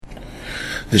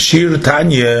The Shir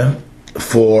Tanya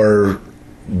for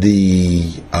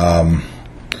the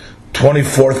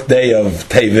 24th day of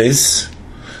Teves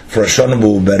for Hashanah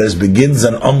Mu'uberes begins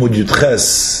on Amud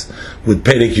Yudches with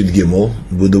Perek Yud Gimel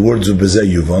with the words of Bezeh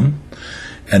Yuvan,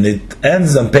 and it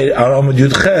ends on Amud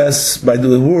Yudches by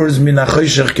the words Min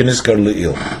HaChoshech K'nizkar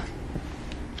Le'il.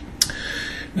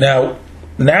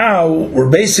 Now we're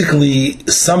basically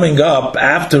summing up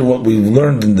after what we've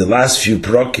learned in the last few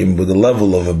Parakim with the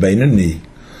level of a Beinoni.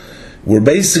 We're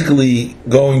basically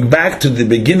going back to the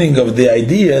beginning of the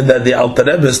idea that the Alter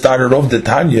Rebbe started off the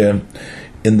Tanya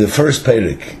in the first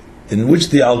Perek, in which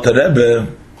the Alter Rebbe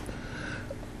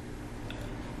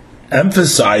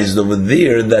emphasized over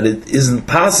there that it isn't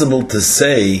possible to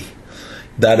say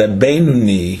that a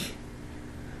Beinoni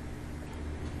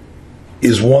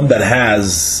is one that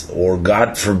has, or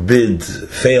God forbid,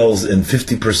 fails in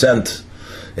 50%,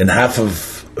 in half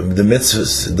of the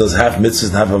mitzvahs, it does half mitzvahs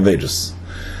and half averos.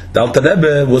 The Alter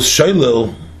Rebbe was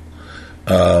shoylel,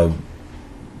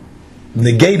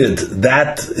 negated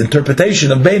that interpretation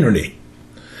of Beinoni.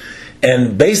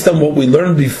 And based on what we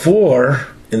learned before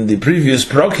in the previous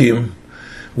Parakim,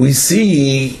 we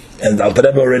see, and Alter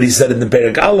Rebbe already said it in the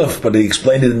Perek Aleph, but he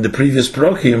explained it in the previous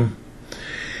Parakim,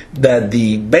 that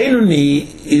the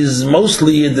Beinoni is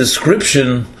mostly a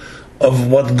description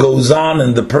of what goes on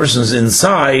in the person's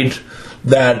inside,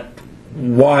 that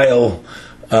while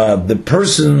the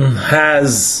person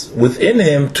has within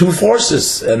him two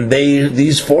forces, and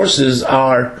these forces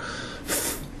are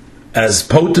as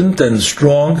potent and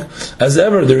strong as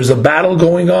ever. There's a battle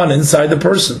going on inside the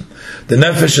person. The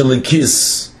Nefesh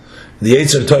Elikis, the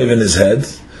Yetzer Tov in his head,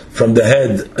 from the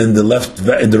head in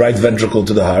the right ventricle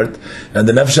to the heart, and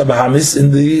the Nefesh Bahamis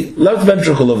in the left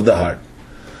ventricle of the heart,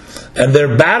 and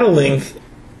they're battling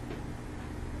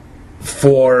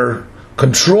for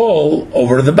control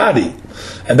over the body.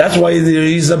 And that's why there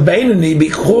is a Beinoni,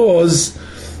 because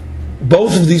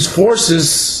both of these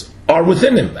forces are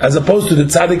within him, as opposed to the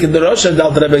tzaddik in the Rasha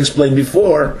that I've explained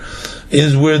before,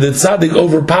 is where the tzaddik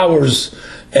overpowers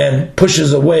and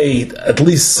pushes away at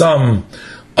least some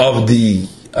of the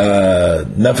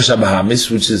nefesh habahamis,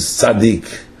 which is tzaddik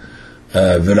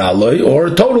viraloi, or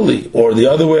totally, or the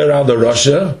other way around, the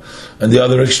Rasha and the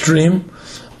other extreme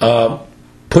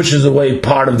pushes away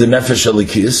part of the nefesh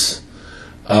elikis,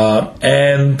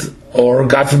 and or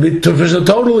God forbid to push it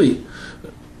totally.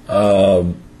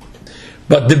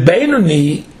 But the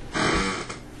Beinoni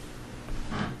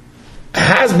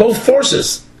has both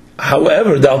forces.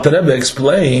 However, the Alter Rebbe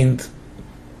explained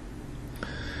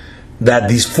that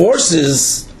these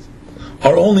forces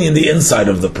are only in the inside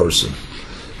of the person.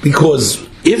 Because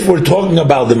if we're talking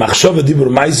about the Machshava Dibur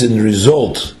Ma'aser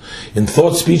result in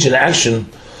thought, speech, and action,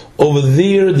 over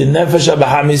there the Nefesh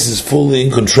HaBahamis is fully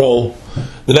in control,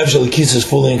 the Nefesh Elikis is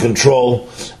fully in control,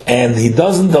 and he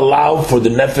doesn't allow for the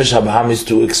Nefesh HaBahamis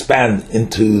to expand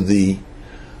into the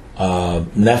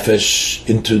Nefesh,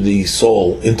 into the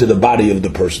soul, into the body of the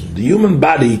person. The human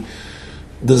body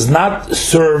does not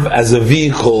serve as a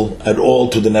vehicle at all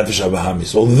to the Nefesh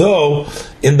HaBahamis. Although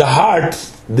in the heart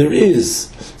there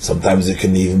is, sometimes it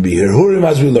can even be Hirhurim,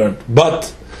 as we learned,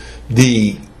 but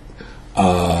the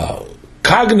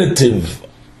cognitive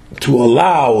to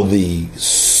allow the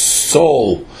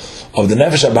soul of the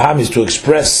Nefesh HaBahamis to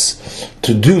express,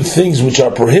 to do things which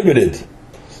are prohibited,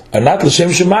 and not L'Shem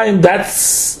Shemayim,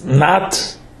 that's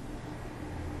not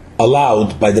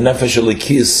allowed by the Nefesh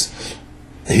Elikis,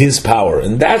 his power.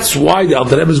 And that's why the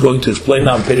Alter Rebbe is going to explain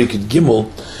now in Perek Yud Gimel.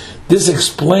 This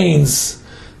explains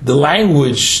the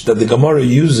language that the Gemara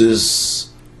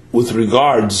uses with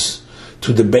regards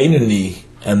to the Beinoni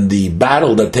and the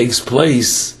battle that takes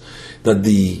place, that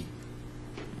the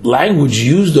language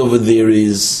used over there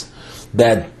is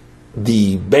that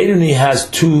the Beinoni has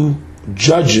two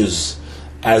judges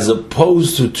as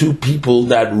opposed to two people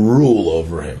that rule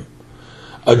over him.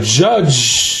 A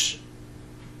judge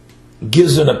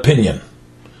gives an opinion,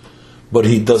 but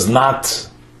he does not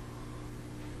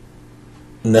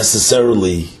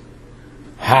necessarily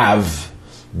have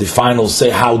the final say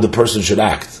how the person should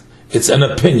act. It's an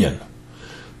opinion.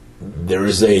 There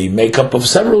is a makeup of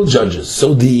several judges.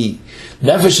 So the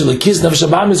Nefesh Elikis, Nefesh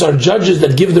HaBahamis are judges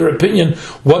that give their opinion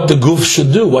what the guf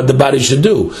should do, what the body should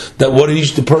do, that what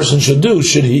each the person should do.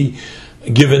 Should he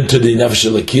give in to the Nefesh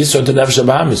Elikis or to Nefesh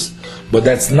HaBahamis? But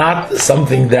that's not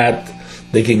something that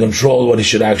they can control what he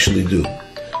should actually do.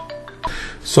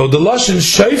 So the Lashon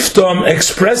Shoftim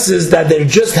expresses that they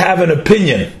just have an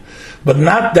opinion, but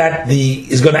not that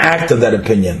is going to act on that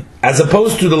opinion. As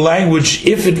opposed to the language,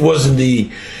 if it was in the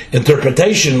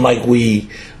interpretation like we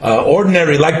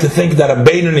ordinarily like to think that a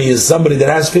Beinoni is somebody that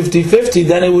has 50-50,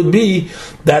 then it would be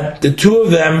that the two of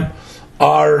them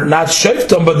are not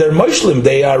Shoftim, but they're Moshlim,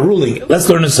 they are ruling. Let's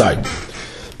learn aside.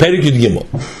 Perik Yud Gimel.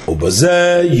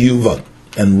 Ubazeh Yuvan.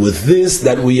 And with this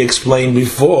that we explained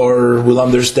before, we'll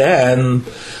understand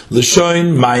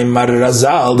L'shoin Maimar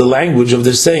Razal, the language of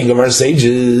the saying of our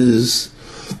sages,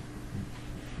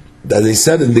 that they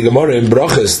said in the Gemara in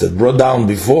Brochus that brought down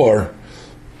before,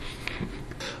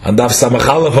 and Daf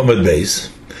Samachalaf Amud Beis.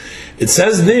 It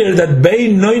says there that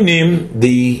Bein Noinim,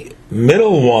 the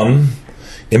middle one,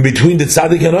 in between the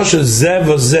Tzaddik and Rosh, Zeh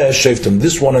v'Zeh Shoftim,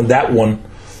 this one and that one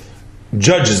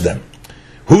judges them.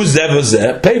 Who's Zeh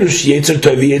v'Zeh? Perush Yetzer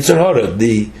Tovi Yetzer Hara,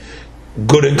 the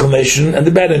good inclination and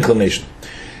the bad inclination.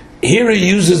 Here he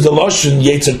uses the Lashon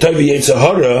Yetzer Tovi Yetzer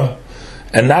Hara,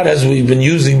 and not as we've been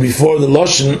using before the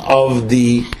Lashon of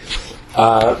the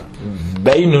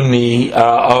Beinuni,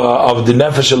 of the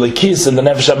Nefesh Elokis and the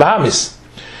Nefesh Abahamis.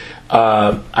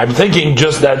 I'm thinking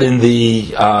just that in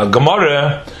the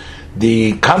Gemara,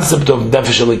 the concept of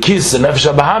Nefesh Elokis and Nefesh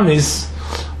Abahamis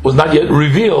was not yet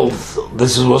revealed.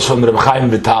 This was from Reb Chaim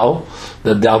Vital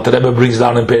that the Alter Rebbe brings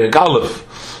down in Perek Aleph.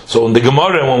 So in the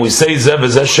Gemara, when we say Zeh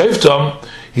v'Zeh Shoftim,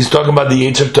 he's talking about the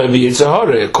Yetzer Tov v'Yetzer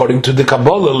Hara. According to the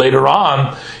Kabbalah, later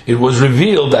on, it was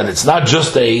revealed that it's not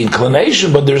just an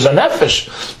inclination, but there's a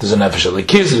Nefesh. There's a Nefesh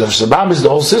Elokis, there's a Nefesh Abahamis, the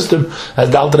whole system, as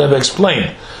the Alter Rebbe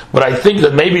explained. But I think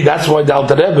that maybe that's why the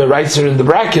Alter Rebbe writes here in the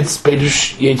brackets,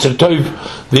 Perush Yetzer Tov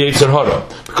v'Yetzer Hara.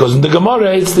 Because in the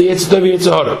Gemara, it's the Yetzer Tov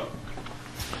v'Yetzer Hara.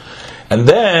 And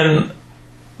then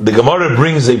the Gemara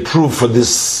brings a proof for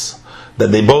this,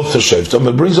 that they both are Shoftim.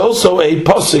 It brings also a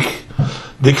Pasuk,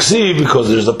 Diksi, because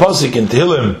there's a Pasuk in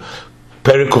Tehillim,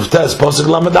 Perek Tes, Pasuk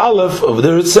Lamed Aleph, over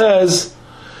there it says,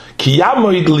 Ki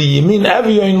yamoid liyimin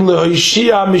evyoin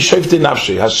lehoshia mishofte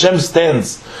nafshi. Hashem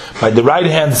stands by the right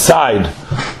hand side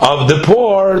of the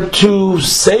poor to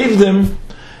save them,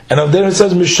 and over there it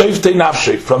says mishofte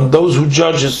nafshi, from those who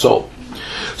judge his soul.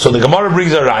 So the Gemara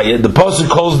brings a raya. The Pasuk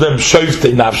calls them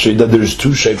Shofte Nafshi, that there is two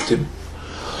Shoftim,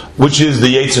 which is the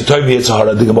Yetzer Tov Yetzer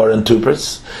Hara, the Gemara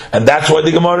interprets, and that's why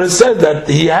the Gemara said that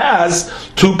he has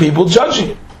two people judging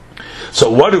him. So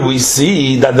what do we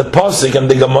see? That the Pasuk and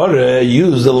the Gemara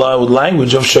use the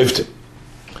language of Shoftim.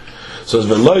 So it's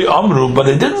Veloy Amru, but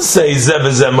it didn't say Zeh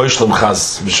v'Zeh Moshlim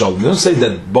Chas V'Shalom. It didn't say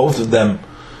that both of them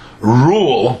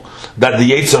rule, that the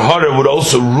Yetzer Hara would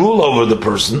also rule over the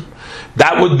person.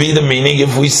 That would be the meaning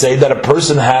if we say that a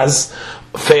person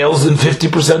fails in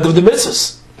 50% of the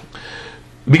mitzvahs.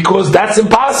 Because that's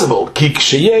impossible. Ki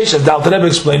ksheyesh, as the Alter Rebbe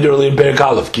explained earlier in Perek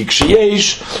Aleph, Ki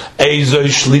ksheyesh, eizoi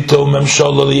shlito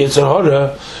memshala liyetzer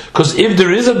hara. Because if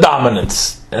there is a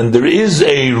dominance, and there is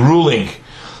a ruling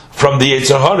from the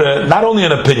Yetzer Hara, not only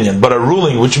an opinion, but a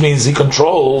ruling, which means he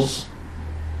controls,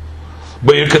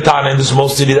 but your katana in the small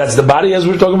city, that's the body, as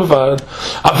we're talking about.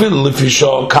 I feel if you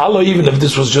show kalo, even if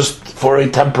this was just for a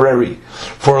temporary,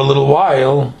 for a little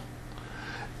while,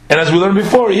 and as we learned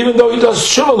before, even though he does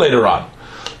shuvah later on,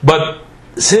 but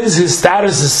since his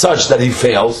status is such that he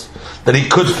fails, that he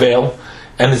could fail,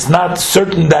 and it's not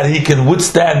certain that he can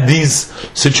withstand these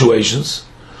situations,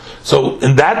 so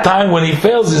in that time when he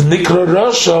fails, is nikra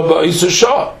rasha ba'isur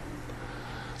shah.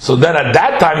 So then at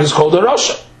that time he's called a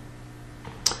rasha.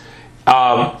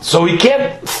 So he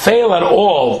can't fail at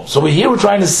all. So here we're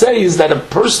trying to say is that a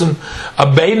person, a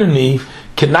Beinoni,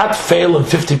 cannot fail in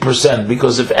 50%,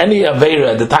 because if any Aveira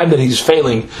at the time that he's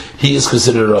failing, he is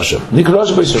considered a Rasha.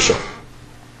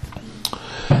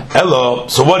 Hello.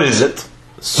 So what is it?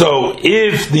 So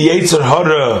if the Yetzer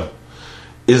Hara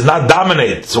is not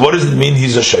dominate, so what does it mean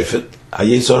he's a Shofet? The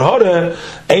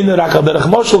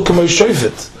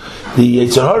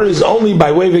Yetzer Hara is only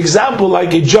by way of example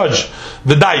like a judge,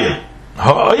 the Dayan,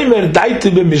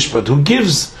 who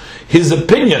gives his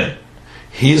opinion,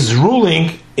 his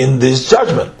ruling in this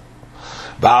judgment.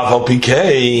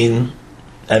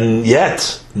 And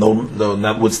yet,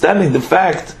 notwithstanding the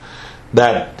fact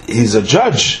that he's a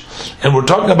judge, and we're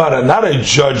talking about not a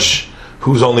judge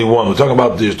who's only one. We're talking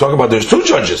about there's two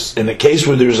judges. In a case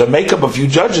where there's a makeup of few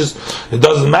judges, it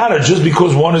doesn't matter. Just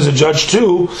because one is a judge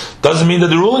too, doesn't mean that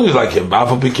the ruling is like him. It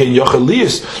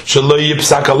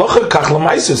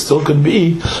still could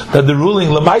be that the ruling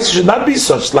lemaisa should not be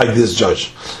such like this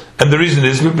judge. And the reason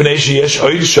is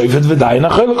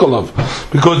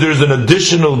because there's an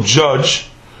additional judge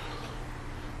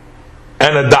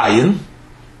and a dayan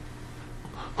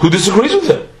who disagrees with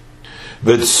him.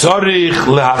 And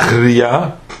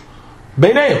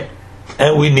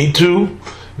we need to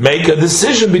make a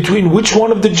decision between which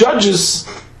one of the judges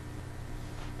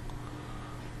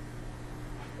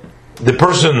the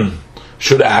person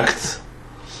should act.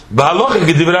 And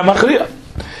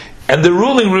the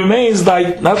ruling remains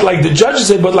like, not like the judges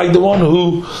say, but like the one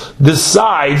who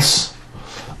decides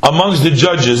amongst the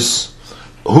judges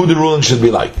who the ruling should be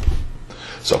like.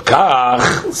 So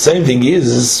kach, same thing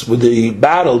is with the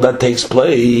battle that takes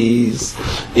place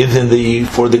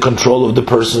for the control of the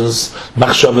person's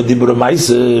machshava dibur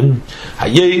ma'aseh.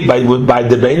 Hayei by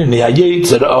the beinoni hayei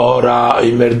tzar ora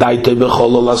imer daite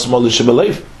bechol olasmol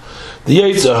shebelev. The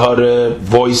Yetzer Hara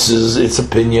voices its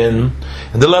opinion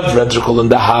in the left ventricle in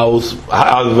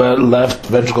the left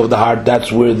ventricle of the heart.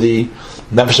 That's where the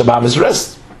nefesh habahamis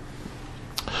rests.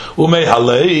 Umei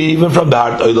halei, even from the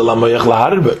heart,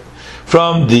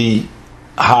 from the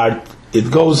heart,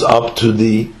 it goes up to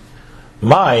the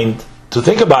mind to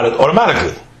think about it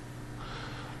automatically.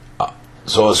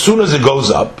 So as soon as it goes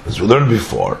up, as we learned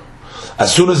before,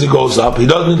 as soon as it goes up, he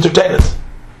doesn't entertain it.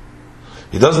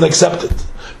 He doesn't accept it.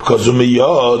 Because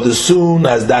as soon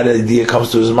as that idea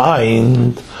comes to his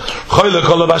mind, the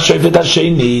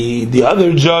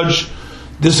other judge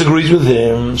disagrees with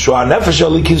him,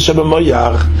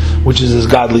 which is his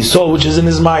godly soul, which is in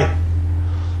his mind.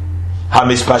 That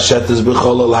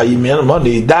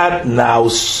now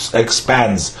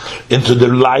expands into the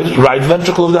right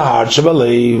ventricle of the heart,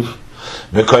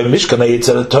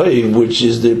 which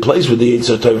is the place where the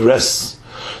Yetzer Tov rests.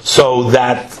 So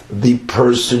that the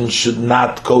person should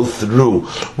not go through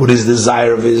with his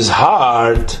desire of his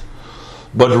heart,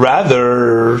 but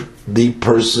rather the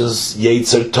person's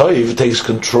Yetzer Tov takes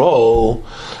control,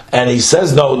 and he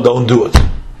says, no, don't do it.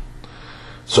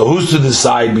 So who's to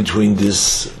decide between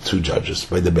these two judges,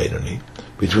 by the Beinoni,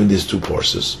 between these two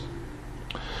forces?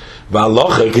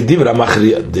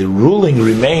 The ruling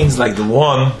remains like the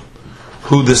one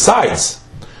who decides.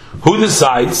 Who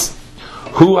decides?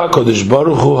 Hu HaKadosh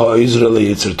Baruch Hu HaIzra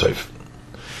Yetzer Tov.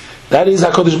 That is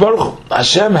HaKadosh Baruch Hu.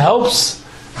 Hashem helps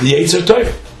the Yetzer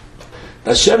Tov.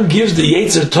 Hashem gives the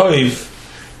Yetzer Tov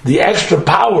the extra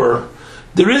power.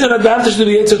 There is an advantage to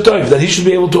the Yetzer Tov, that he should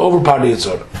be able to overpower the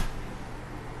Yetzer Hara.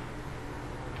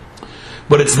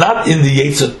 But it's not in the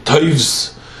Yetzer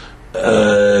Tov's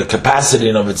capacity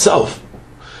in of itself.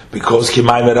 Because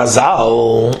Kimayim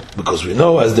Razal, because we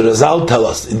know, as the Razal tell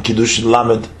us in Kiddushin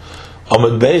Lamed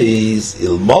Amud Beis,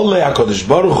 Ilmole HaKadosh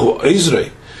Baruch Hu Izrei,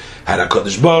 had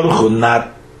HaKadosh Baruch Hu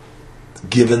not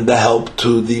given the help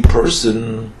to the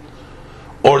person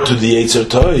or to the Yetzer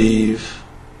Tov,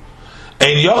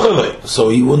 Ein Yochele, so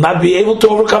he will not be able to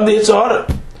overcome the Yetzer Hara.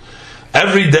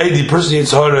 Every day the person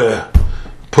Yetzer Hara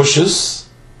pushes,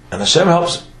 and Hashem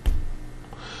helps him.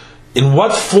 In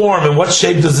what form, in what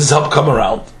shape does this help come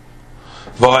around?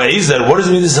 What does it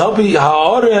mean, this help?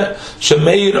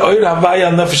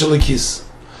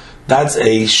 That's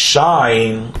a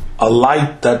shine, a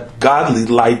light, that godly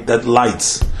light that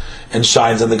lights and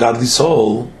shines on the godly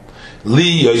soul. So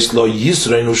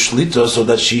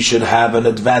that she should have an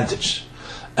advantage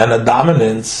and a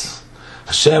dominance.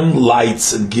 Hashem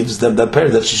lights and gives them that power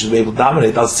that she should be able to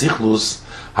dominate al sichlus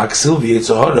haksil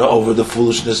v'Yetzer Hara over the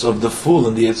foolishness of the fool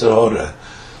and the Yetzer Hara.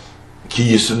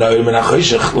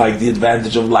 Like the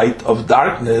advantage of light of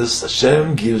darkness,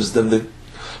 Hashem gives them the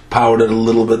power that a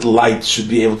little bit light should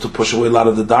be able to push away a lot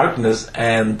of the darkness,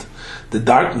 and the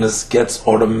darkness gets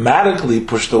automatically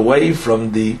pushed away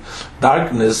from the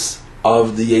darkness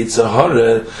of the Yetzer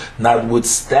Hara,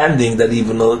 notwithstanding that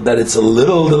even that it's a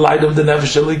little the light of the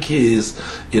Nefesh Elikis,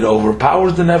 it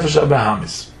overpowers the Nefesh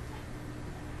HaBahamis.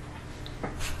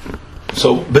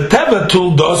 So, Beteva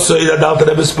Tul Dosei that Alter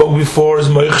Rebbe spoke before is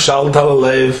Moich Shal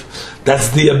Talalev. That's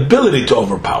the ability to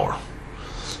overpower.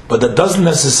 But that doesn't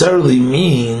necessarily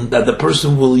mean that the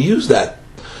person will use that.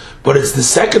 But it's the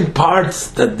second part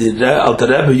that the Alter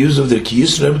Rebbe used of the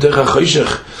Kiyus Rebbe Techa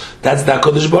Choshech. That's the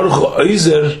HaKadosh Baruch Hu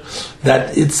Oizer,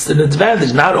 that it's an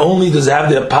advantage. Not only does he have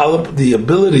the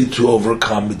ability to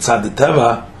overcome Mitzad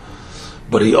Teva,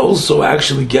 but he also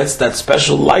actually gets that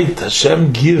special light.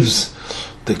 Hashem gives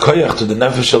the koyach to the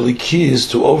Nefesh Elikis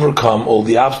to overcome all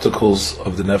the obstacles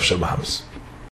of the Nefesh HaBahamis.